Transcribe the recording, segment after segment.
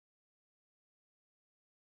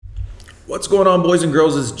What's going on, boys and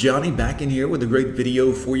girls? It's Johnny back in here with a great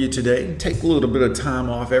video for you today. Take a little bit of time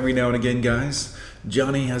off every now and again, guys.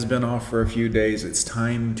 Johnny has been off for a few days. It's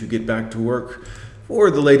time to get back to work. For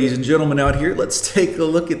the ladies and gentlemen out here, let's take a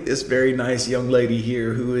look at this very nice young lady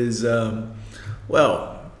here who is,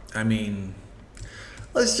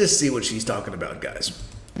 let's just see what she's talking about, guys.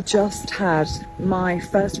 Just had my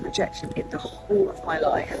first rejection in the whole of my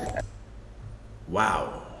life.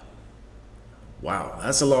 Wow. Wow,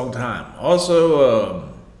 that's a long time.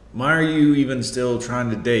 Also, why are you even still trying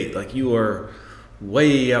to date? Like, you are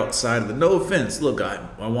way outside of the... No offense. Look, I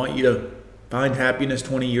want you to find happiness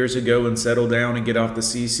 20 years ago and settle down and get off the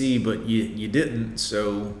CC, but you didn't,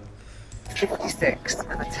 so... 56,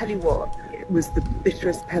 and I tell you what, it was the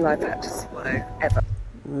bitterest pill I've had to swallow ever.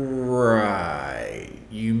 Right.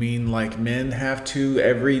 You mean like men have to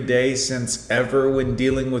every day since ever when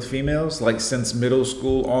dealing with females? Like since middle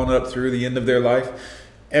school on up through the end of their life?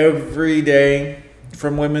 Every day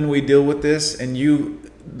from women we deal with this, and you,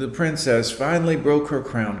 the princess, finally broke her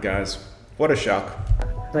crown, guys. What a shock.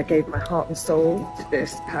 I gave my heart and soul to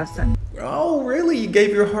this person. Oh, really? You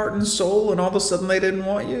gave your heart and soul and all of a sudden they didn't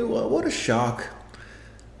want you? Well, what a shock.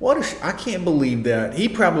 I can't believe that. He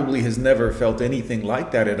probably has never felt anything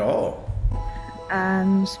like that at all.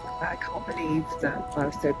 And I can't believe that I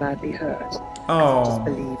was so badly hurt. Oh. I just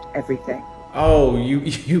believed everything. Oh,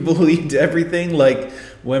 you believed everything? Like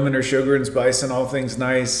women are sugar and spice and all things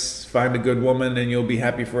nice. Find a good woman and you'll be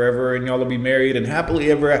happy forever and y'all will be married and happily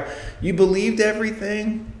ever after. You believed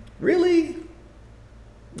everything? Really?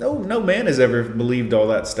 No man has ever believed all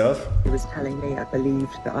that stuff. He was telling me I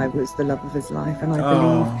believed that I was the love of his life, and I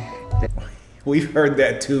believe that... We've heard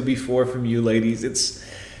that too before from you ladies.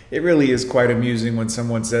 It really is quite amusing when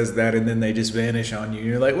someone says that and then they just vanish on you.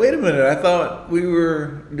 You're like, wait a minute, I thought we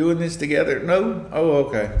were doing this together. No? Oh,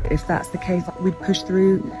 okay. If that's the case, we'd push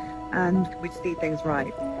through and we'd see things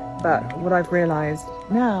right. But what I've realized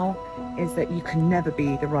now is that you can never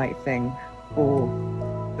be the right thing for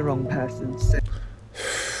the wrong person. So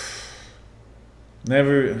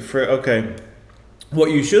okay.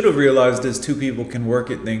 What you should have realized is two people can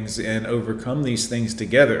work at things and overcome these things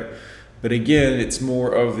together. But again, it's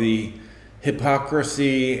more of the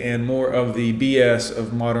hypocrisy and more of the BS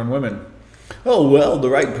of modern women. Oh, well,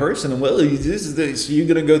 the right person. Well, so you're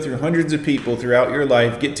going to go through hundreds of people throughout your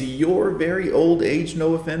life, get to your very old age,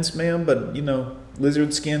 no offense, ma'am, but, you know,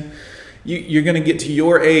 lizard skin. You're going to get to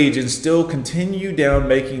your age and still continue down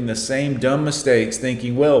making the same dumb mistakes,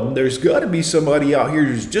 thinking, well, there's got to be somebody out here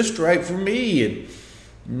who's just right for me. And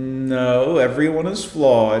no, everyone is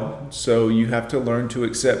flawed, so you have to learn to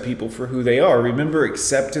accept people for who they are. Remember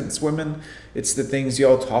acceptance, women? It's the things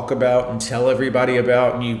y'all talk about and tell everybody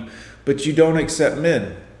about, but you don't accept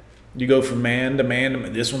men. You go from man to man to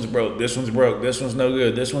man. This one's broke, this one's broke, this one's no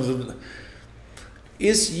good, this one's...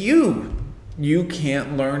 It's you. You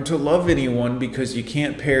can't learn to love anyone because you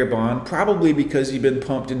can't pair bond, probably because you've been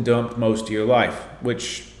pumped and dumped most of your life,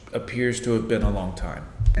 which appears to have been a long time.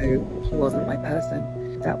 He wasn't my person.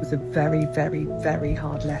 That was a very, very, very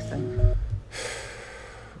hard lesson.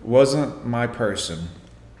 Wasn't my person.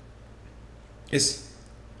 It's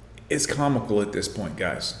comical at this point,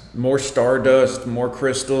 guys. More stardust, more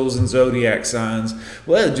crystals and zodiac signs.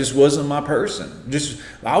 Well, it just wasn't my person.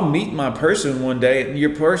 I'll meet my person one day, and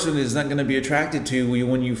your person is not going to be attracted to you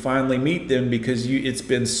when you finally meet them because it's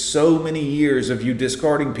been so many years of you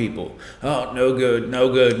discarding people. Oh, no good,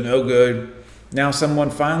 no good, no good. Now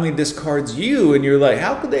someone finally discards you, and you're like,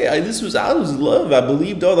 how could they? I was in love. I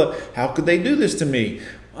believed how could they do this to me?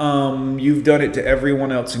 You've done it to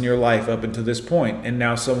everyone else in your life up until this point, and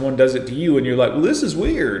now someone does it to you, and you're like, well, this is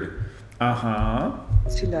weird. Uh-huh.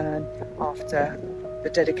 To learn after the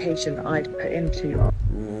dedication I'd put into.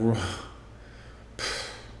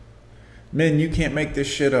 Men, you can't make this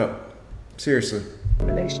shit up. Seriously.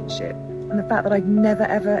 Relationship, and the fact that I'd never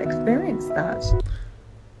ever experienced that.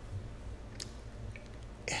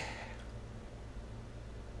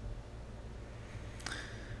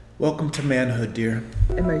 Welcome to manhood, dear.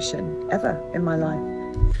 Emotion ever in my life.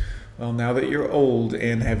 Well, now that you're old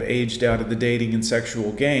and have aged out of the dating and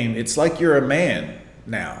sexual game, it's like you're a man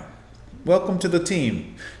now. Welcome to the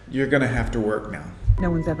team. You're gonna have to work now.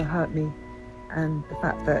 No one's ever hurt me, and the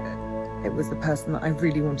fact that it was the person that I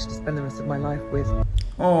really wanted to spend the rest of my life with.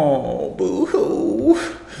 Oh, boo-hoo.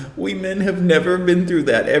 We men have never been through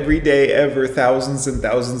that every day ever. Thousands and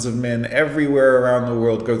thousands of men everywhere around the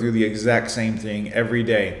world go through the exact same thing every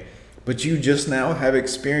day. But you just now have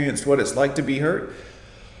experienced what it's like to be hurt.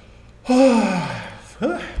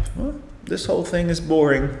 This whole thing is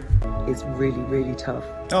boring. It's really, really tough.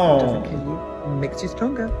 Oh. It doesn't kill you, it makes you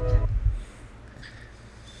stronger.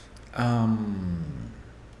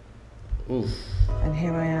 Oof. And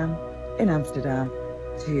here I am in Amsterdam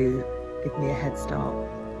to give me a head start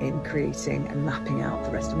in creating and mapping out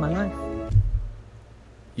the rest of my life.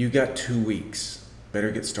 You got 2 weeks.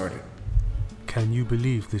 Better get started. Can you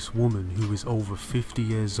believe this woman who is over 50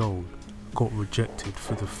 years old got rejected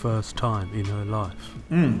for the first time in her life?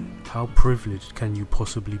 How privileged can you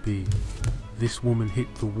possibly be? This woman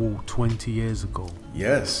hit the wall 20 years ago.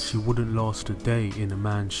 Yes. She wouldn't last a day in a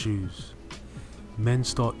man's shoes. Men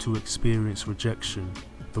start to experience rejection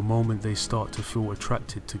the moment they start to feel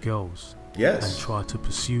attracted to girls Yes. and try to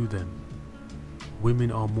pursue them.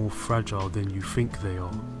 Women are more fragile than you think they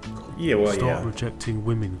are. Yeah, well, Start yeah. rejecting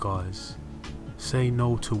women, guys. Say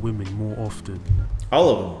no to women more often. All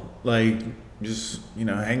of them. Like, just,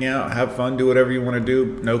 hang out, have fun, do whatever you want to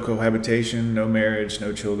do. No cohabitation, no marriage,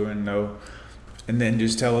 no children, no. And then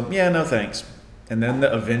just tell them, yeah, no thanks. And then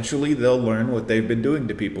eventually they'll learn what they've been doing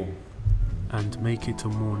to people. And make it a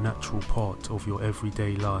more natural part of your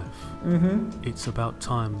everyday life. It's about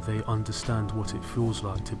time they understand what it feels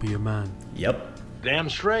like to be a man. Yep. Damn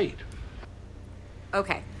straight.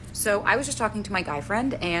 Okay, so I was just talking to my guy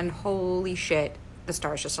friend, and holy shit, the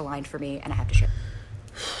stars just aligned for me, and I have to share.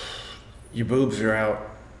 Your boobs are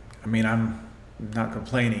out. I mean, I'm not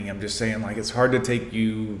complaining. I'm just saying, like, it's hard to take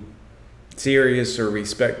you serious or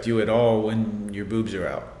respect you at all when your boobs are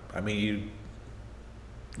out. I mean,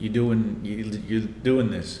 you're doing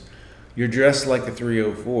this. You're dressed like a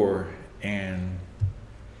 304, and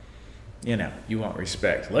you want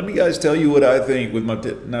respect. Let me guys tell you what I think with my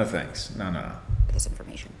no thanks. No. This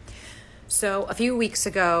information. So a few weeks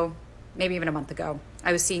ago, maybe even a month ago,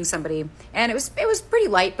 I was seeing somebody, and it was pretty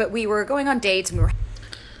light, but we were going on dates, and we were.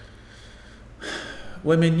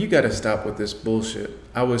 Women, you got to stop with this bullshit.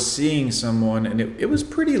 I was seeing someone, and it was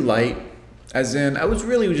pretty light, as in I was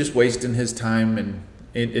really just wasting his time and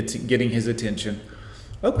it's getting his attention.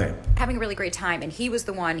 Okay. Having a really great time, and he was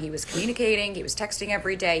the one. He was communicating, he was texting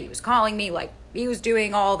every day, he was calling me, like he was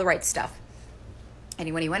doing all the right stuff.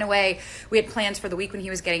 And when he went away, we had plans for the week when he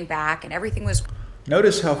was getting back, and everything was.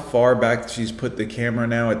 Notice how far back she's put the camera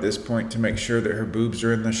now at this point to make sure that her boobs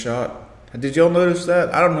are in the shot. Did y'all notice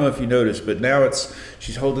that? I don't know if you noticed, but now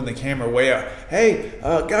she's holding the camera way out. Hey,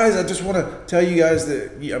 guys, I just want to tell you guys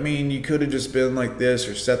that, you could have just been like this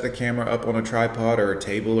or set the camera up on a tripod or a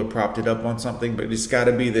table or propped it up on something, but it's got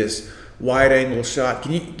to be this wide angle shot.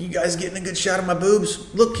 Can you guys getting a good shot of my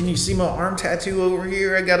boobs? Look, can you see my arm tattoo over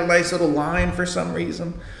here? I got a nice little line for some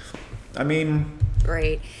reason.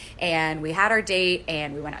 Great. And we had our date,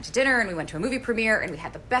 and we went out to dinner, and we went to a movie premiere, and we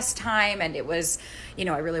had the best time, and it was, I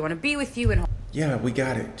really want to be with you, and yeah, we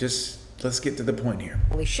got it. Just let's get to the point here.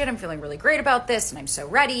 Holy shit, I'm feeling really great about this, and I'm so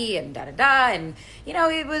ready, and and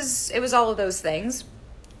it was all of those things.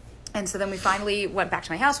 And so then we finally went back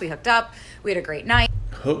to my house, we hooked up, we had a great night.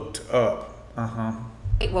 Hooked up.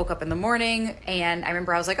 Woke up in the morning, and I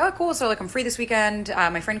remember I was like, oh cool, so I'm free this weekend.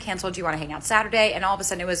 My friend canceled, do you want to hang out Saturday? And all of a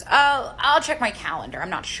sudden it was, oh, I'll check my calendar,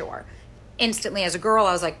 I'm not sure. Instantly, as a girl,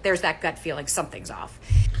 I was like, there's that gut feeling, something's off.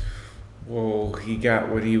 Well, he got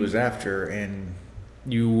what he was after, and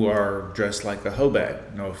you are dressed like a hoe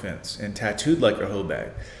bag, no offense, and tattooed like a hoe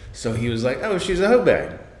bag. So he was like, oh, she's a hoe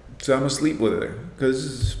bag, so I'm gonna sleep with her,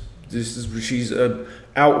 because she's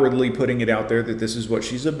outwardly putting it out there that this is what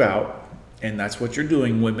she's about. And that's what you're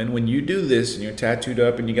doing, women. When you do this and you're tattooed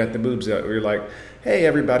up and you got the boobs out, you're like, hey,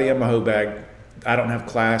 everybody, I'm a hoe bag. I don't have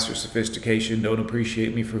class or sophistication. Don't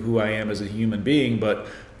appreciate me for who I am as a human being, but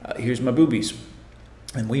here's my boobies.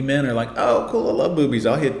 And we men are like, oh, cool, I love boobies.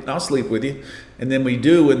 I'll sleep with you. And then we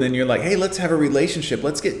do, and then you're like, hey, let's have a relationship.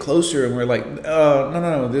 Let's get closer. And we're like,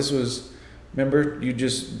 no, this was, remember,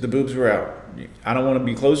 the boobs were out. I don't want to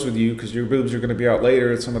be close with you because your boobs are going to be out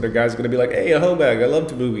later. And some other guy's going to be like, hey, a hoe bag, I love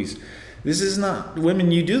the boobies. This is not,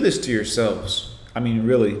 women, you do this to yourselves.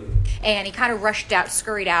 Really. And he kind of rushed out,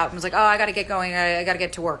 scurried out, and was like, oh, I got to get going. I got to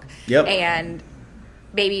get to work. Yep. And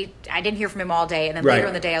maybe I didn't hear from him all day. And then later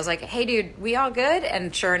in the day, I was like, hey, dude, we all good?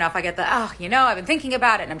 And sure enough, I get I've been thinking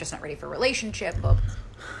about it, and I'm just not ready for a relationship.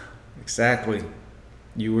 Exactly.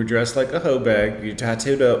 You were dressed like a hoe bag. You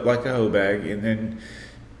tattooed up like a hoe bag. And then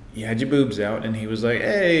you had your boobs out. And he was like,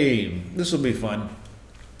 hey, this will be fun.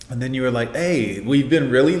 And then you were like, hey, we've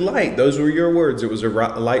been really light. Those were your words. It was a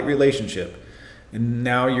light relationship. And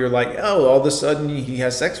now you're like, oh, all of a sudden he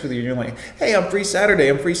has sex with you. And you're like, hey, I'm free Saturday.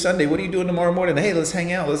 I'm free Sunday. What are you doing tomorrow morning? Hey, let's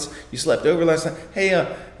hang out. You slept over last night. Hey,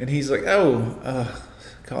 and he's like,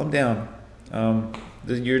 calm down.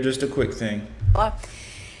 You're just a quick thing.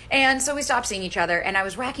 And so we stopped seeing each other. And I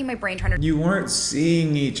was racking my brain trying to. You weren't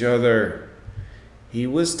seeing each other. He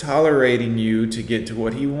was tolerating you to get to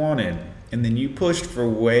what he wanted. and then you pushed for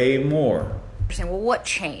way more. Saying, well, what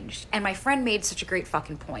changed? And my friend made such a great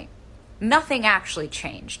fucking point. Nothing actually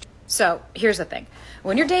changed. So here's the thing.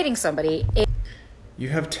 When you're dating somebody, you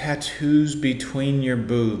have tattoos between your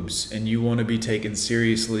boobs and you want to be taken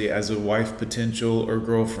seriously as a wife potential or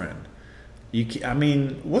girlfriend. I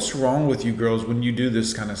mean, what's wrong with you girls when you do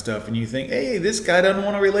this kind of stuff and you think, hey, this guy doesn't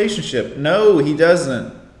want a relationship? No, he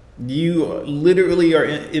doesn't. You literally are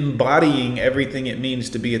embodying everything it means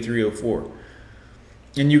to be a 304.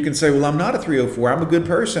 And you can say, well, I'm not a 304. I'm a good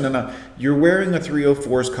person. And you're wearing a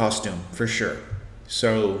 304's costume for sure.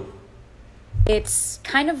 So it's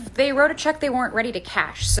kind of, they wrote a check they weren't ready to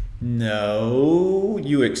cash. So no,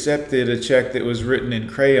 you accepted a check that was written in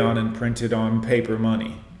crayon and printed on paper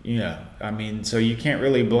money. Yeah, I mean, so you can't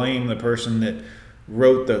really blame the person that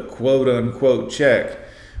wrote the quote unquote check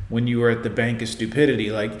when you were at the bank of stupidity.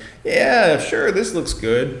 Like, yeah, sure, this looks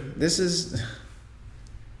good. This is,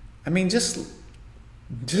 I mean, just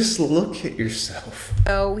look at yourself.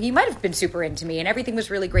 So he might have been super into me and everything was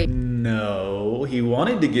really great. No, he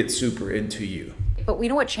wanted to get super into you. But we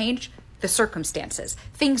know what changed? The circumstances.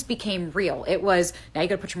 Things became real. It was, now you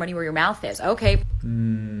gotta put your money where your mouth is. Okay.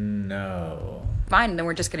 No. Fine, and then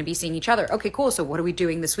we're just gonna be seeing each other. Okay, cool, so what are we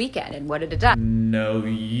doing this weekend? And what did it do? No,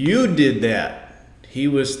 you did that. He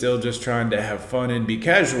was still just trying to have fun and be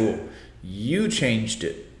casual. You changed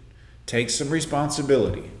it. Take some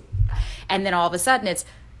responsibility. And then all of a sudden it's,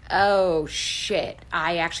 oh shit,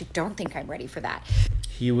 I actually don't think I'm ready for that.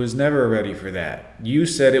 He was never ready for that. You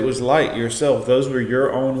said it was light yourself. Those were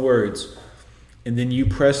your own words. And then you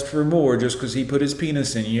pressed for more just because he put his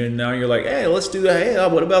penis in you. And now you're like, hey, let's do that. Hey,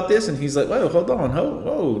 what about this? And he's like, whoa, hold on.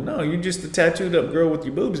 Whoa, no, you're just a tattooed up girl with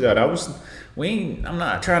your boobs out. I'm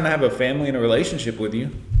not trying to have a family and a relationship with you.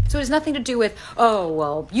 So it has nothing to do with, oh,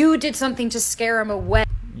 well, you did something to scare him away.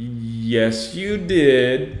 Yes, you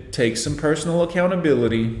did. Take some personal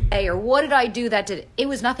accountability. Hey, or what did I do that did? It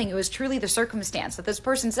was nothing. It was truly the circumstance that this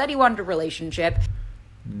person said he wanted a relationship.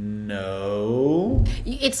 No.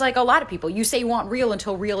 It's like a lot of people. You say you want real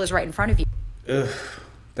until real is right in front of you. Ugh,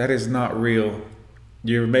 that is not real.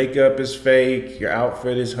 Your makeup is fake. Your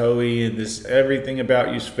outfit is hoey. And everything about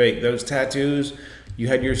you is fake. Those tattoos, you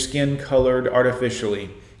had your skin colored artificially.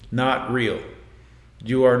 Not real.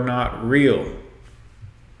 You are not real.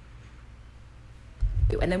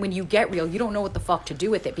 And then when you get real, you don't know what the fuck to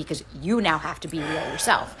do with it because you now have to be real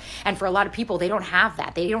yourself. And for a lot of people, they don't have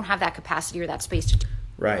that. They don't have that capacity or that space to do.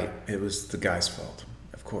 Right. It was the guy's fault,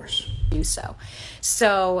 of course. Do so.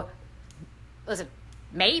 So, listen,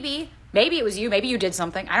 maybe it was you. Maybe you did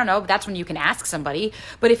something. I don't know. That's when you can ask somebody.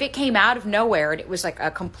 But if it came out of nowhere and it was like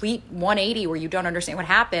a complete 180 where you don't understand what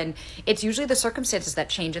happened, it's usually the circumstances that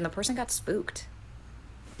change and the person got spooked.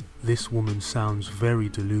 This woman sounds very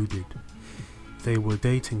deluded. They were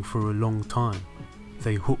dating for a long time.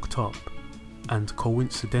 They hooked up, and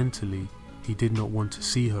coincidentally, he did not want to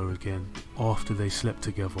see her again after they slept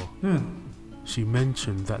together. She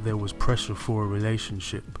mentioned that there was pressure for a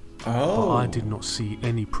relationship, but I did not see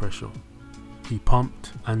any pressure. He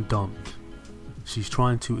pumped and dumped. She's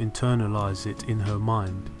trying to internalize it in her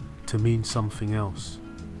mind to mean something else.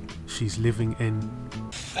 She's living in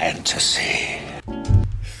fantasy.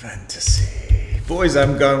 Boys,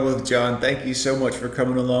 I'm Gone with John. Thank you so much for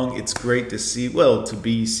coming along. It's great to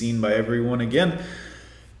be seen by everyone again.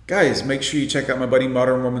 Guys, make sure you check out my buddy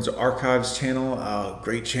Modern Romans Archives channel.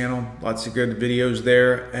 Great channel. Lots of good videos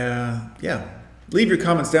there. Yeah. Leave your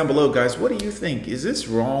comments down below, guys. What do you think? Is this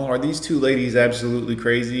wrong? Are these two ladies absolutely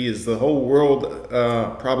crazy? Is the whole world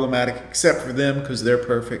problematic except for them because they're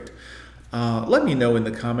perfect? Let me know in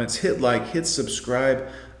the comments. Hit like, hit subscribe.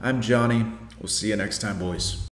 I'm Johnny. We'll see you next time, boys.